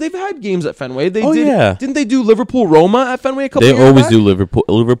mean, because they've had games at Fenway. Didn't they do Liverpool-Roma at Fenway a couple years back? They always do Liverpool.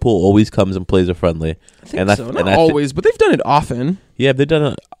 Liverpool always comes and plays a friendly. I think so. Not always, but they've done it often. Yeah, they've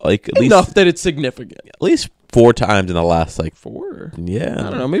done it at enough that it's significant. At least 4 times in the last 4. Yeah.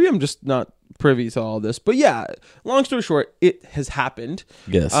 I don't know. Maybe I'm just not privy to all this. But yeah, long story short, it has happened.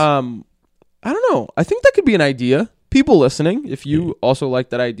 Yes. I don't know. I think that could be an idea. People listening, if you also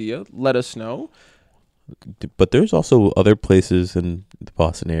like that idea, let us know. But there's also other places in the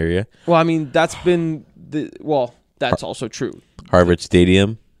Boston area. Well, I mean, that's also true. Harvard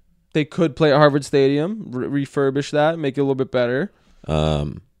Stadium. They could play at Harvard Stadium, refurbish that, make it a little bit better.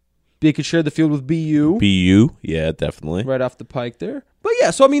 They could share the field with BU. BU, yeah, definitely. Right off the pike there. But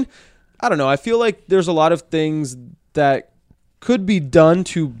yeah, so I mean, I don't know. I feel like there's a lot of things that could be done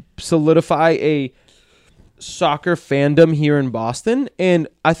to solidify a soccer fandom here in Boston. And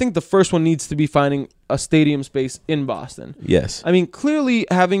I think the first one needs to be finding a stadium space in Boston. Yes. I mean, clearly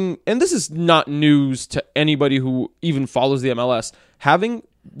having, and this is not news to anybody who even follows the MLS, having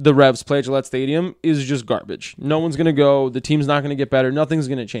the Revs play at Gillette Stadium is just garbage. No one's going to go. The team's not going to get better. Nothing's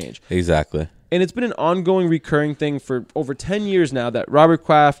going to change. Exactly. And it's been an ongoing, recurring thing for over 10 years now that Robert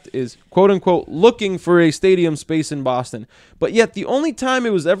Kraft is, quote-unquote, looking for a stadium space in Boston. But yet the only time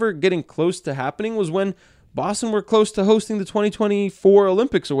it was ever getting close to happening was when Boston were close to hosting the 2024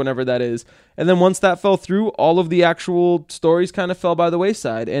 Olympics or whenever that is. And then once that fell through, all of the actual stories kind of fell by the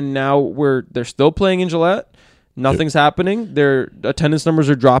wayside. And now they're still playing in Gillette. Nothing's happening. Their attendance numbers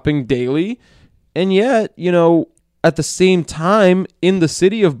are dropping daily. And yet, you know, at the same time, in the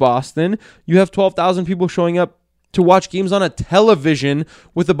city of Boston, you have 12,000 people showing up to watch games on a television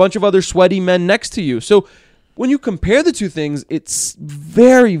with a bunch of other sweaty men next to you. So when you compare the two things, it's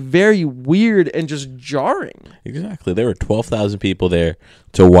very, very weird and just jarring. Exactly. There were 12,000 people there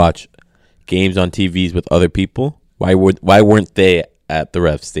to watch games on TVs with other people. Why weren't they at the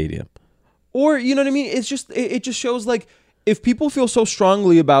Rev Stadium? Or, you know what I mean? It's just it just shows, like, if people feel so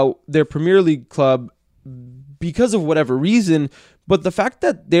strongly about their Premier League club because of whatever reason, but the fact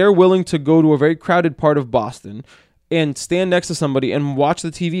that they're willing to go to a very crowded part of Boston and stand next to somebody and watch the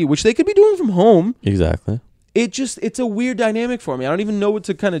TV, which they could be doing from home. Exactly. It's a weird dynamic for me. I don't even know what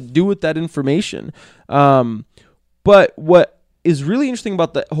to kind of do with that information. But what is really interesting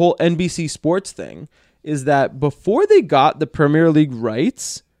about the whole NBC Sports thing is that before they got the Premier League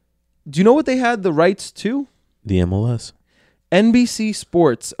rights, do you know what they had the rights to? The MLS. NBC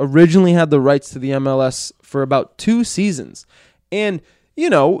Sports originally had the rights to the MLS for about 2 seasons. And, you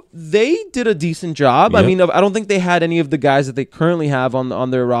know, they did a decent job. Yep. I mean, I don't think they had any of the guys that they currently have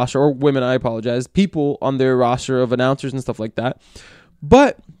on their roster, or women, I apologize, people on their roster of announcers and stuff like that.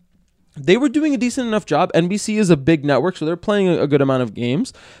 But they were doing a decent enough job. NBC is a big network, so they're playing a good amount of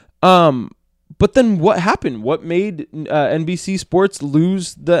games. But then what happened? What made NBC Sports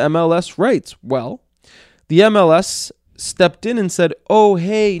lose the MLS rights? Well, the MLS stepped in and said, "Oh,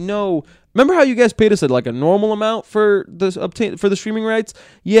 hey, no. Remember how you guys paid us like a normal amount for the streaming rights?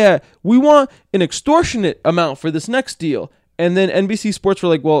 Yeah, we want an extortionate amount for this next deal." And then NBC Sports were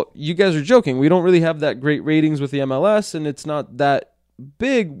like, "Well, you guys are joking. We don't really have that great ratings with the MLS, and it's not that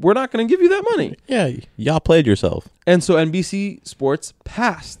big. We're not going to give you that money." Yeah, y'all played yourself. And so NBC Sports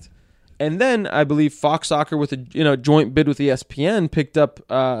passed. And then I believe Fox Soccer with a joint bid with ESPN picked up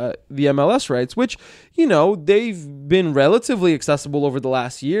the MLS rights, which, they've been relatively accessible over the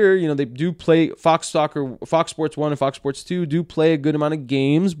last year. They do play Fox Soccer, Fox Sports 1 and Fox Sports 2 do play a good amount of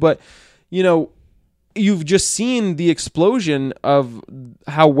games, but, you've just seen the explosion of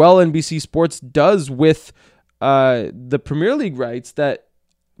how well NBC Sports does with the Premier League rights that,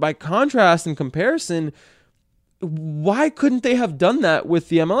 by contrast and comparison, why couldn't they have done that with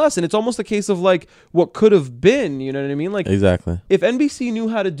the MLS? And it's almost a case of like what could have been, you know what I mean? Like, exactly. If NBC knew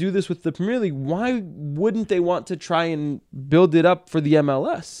how to do this with the Premier League, why wouldn't they want to try and build it up for the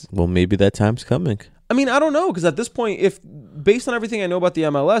MLS? Well, maybe that time's coming. I mean, I don't know, because at this point, based on everything I know about the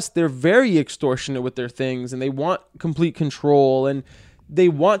MLS, they're very extortionate with their things, and they want complete control, and they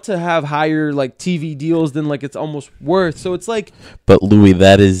want to have higher like TV deals than like it's almost worth. So it's like, but Louis,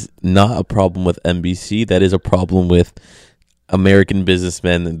 that is not a problem with NBC. That is a problem with American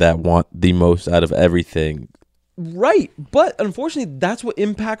businessmen that want the most out of everything. Right, but unfortunately, that's what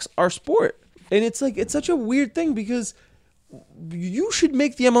impacts our sport, and it's like it's such a weird thing because you should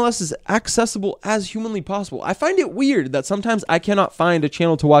make the MLS as accessible as humanly possible. I find it weird that sometimes I cannot find a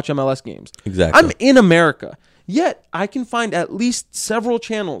channel to watch MLS games. Exactly. I'm in America. Yet, I can find at least several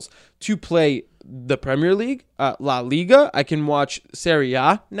channels to play the Premier League, La Liga. I can watch Serie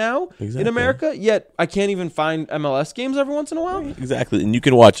A now in America, yet I can't even find MLS games every once in a while. Exactly. And you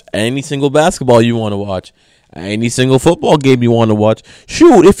can watch any single basketball you want to watch, any single football game you want to watch.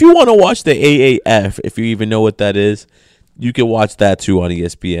 Shoot, if you want to watch the AAF, if you even know what that is, you can watch that too on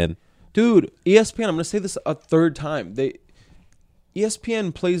ESPN. Dude, ESPN, I'm going to say this a third time.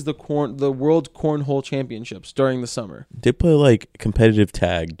 ESPN plays the World Cornhole Championships during the summer. They play like competitive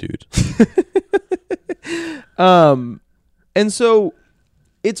tag, dude. And so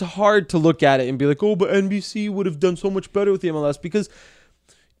it's hard to look at it and be like, oh, but NBC would have done so much better with the MLS, because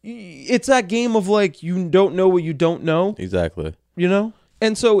it's that game of like, you don't know what you don't know. Exactly.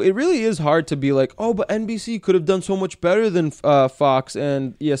 And so it really is hard to be like, oh, but NBC could have done so much better than Fox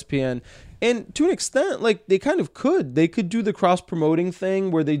and ESPN. And to an extent, like, they kind of could. They could do the cross-promoting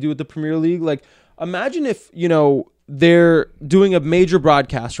thing where they do with the Premier League. Like, imagine if, they're doing a major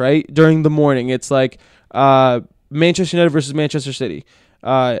broadcast, right, during the morning. It's like Manchester United versus Manchester City.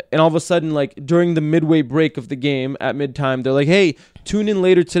 And all of a sudden, like, during the midway break of the game at midtime, they're like, hey, tune in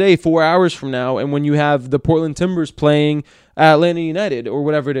later today, 4 hours from now, and when you have the Portland Timbers playing Atlanta United or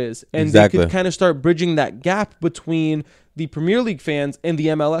whatever it is. And They could kind of start bridging that gap between the Premier League fans and the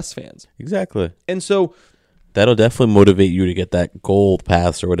MLS fans. Exactly. And so that'll definitely motivate you to get that gold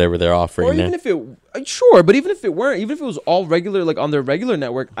pass or whatever they're offering. Or even if it, sure, but even if it weren't, even if it was all regular, like on their regular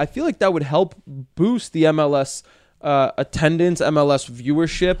network, I feel like that would help boost the MLS attendance, MLS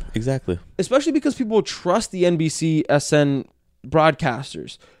viewership. Exactly. Especially because people trust the NBC SN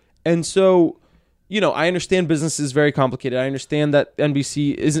broadcasters. And so, I understand business is very complicated. I understand that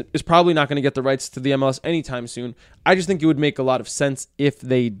NBC is probably not going to get the rights to the MLS anytime soon. I just think it would make a lot of sense if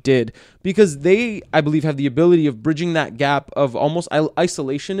they did, because they, I believe, have the ability of bridging that gap of almost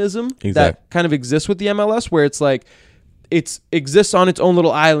isolationism that kind of exists with the MLS, where it's like it exists on its own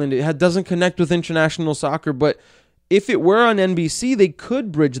little island. It doesn't connect with international soccer, but if it were on NBC, they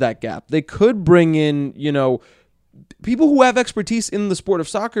could bridge that gap. They could bring in, people who have expertise in the sport of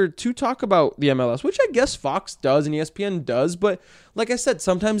soccer to talk about the MLS, which I guess Fox does and ESPN does. But like I said,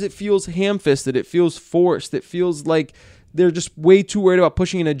 sometimes it feels ham-fisted. It feels forced. It feels like they're just way too worried about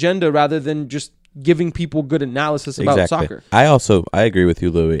pushing an agenda rather than just giving people good analysis about soccer. I agree with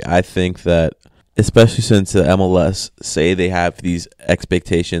you, Louis. I think that, especially since the MLS say they have these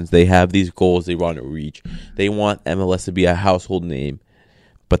expectations, they have these goals they want to reach. They want MLS to be a household name.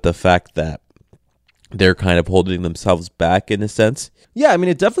 But the fact that they're kind of holding themselves back in a sense. Yeah, I mean,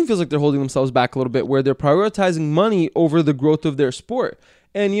 it definitely feels like they're holding themselves back a little bit, where they're prioritizing money over the growth of their sport.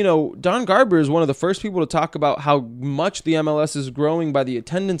 And, Don Garber is one of the first people to talk about how much the MLS is growing by the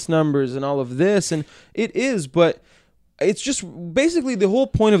attendance numbers and all of this. And it is, but it's just basically the whole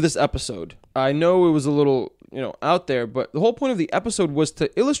point of this episode. I know it was a little, out there, but the whole point of the episode was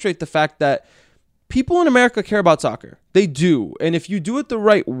to illustrate the fact that people in America care about soccer. They do. And if you do it the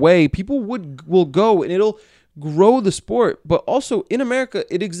right way, people will go and it'll grow the sport. But also in America,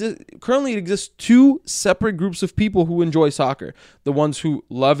 currently it exists two separate groups of people who enjoy soccer. The ones who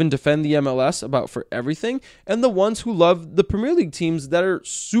love and defend the MLS about for everything, and the ones who love the Premier League teams that are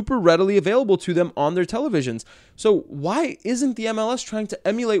super readily available to them on their televisions. So why isn't the MLS trying to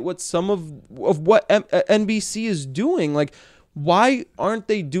emulate what some of what NBC is doing? Like, why aren't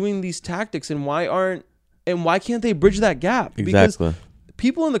they doing these tactics, and why can't they bridge that gap? Exactly. Because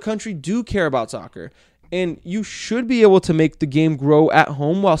people in the country do care about soccer. And you should be able to make the game grow at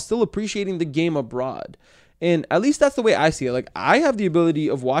home while still appreciating the game abroad. And at least that's the way I see it. Like, I have the ability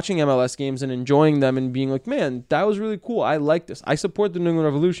of watching MLS games and enjoying them and being like, man, that was really cool. I like this. I support the New England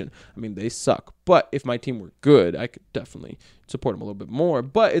Revolution. I mean, they suck. But if my team were good, I could definitely support them a little bit more.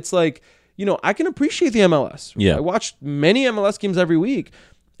 But it's like, I can appreciate the MLS. Yeah. I watch many MLS games every week,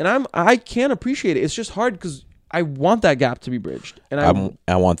 and I can appreciate it. It's just hard because I want that gap to be bridged. And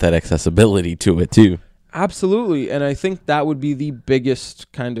I want that accessibility to it too. Absolutely. And I think that would be the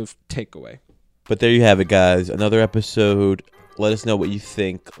biggest kind of takeaway. But there you have it, guys. Another episode. Let us know what you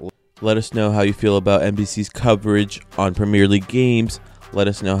think. Let us know how you feel about NBC's coverage on Premier League games. Let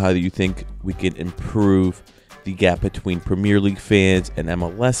us know how you think we can improve the gap between Premier League fans and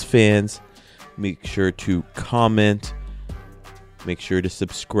MLS fans. Make sure to comment. Make sure to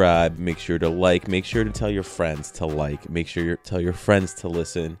subscribe. Make sure to like. Make sure to tell your friends to like. Make sure you tell your friends to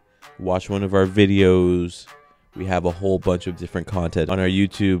listen. Watch one of our videos. We have a whole bunch of different content on our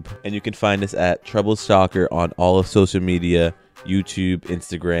YouTube, and you can find us at Troubled Soccer on all of social media, YouTube,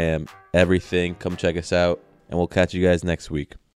 Instagram, everything. Come check us out, and we'll catch you guys next week.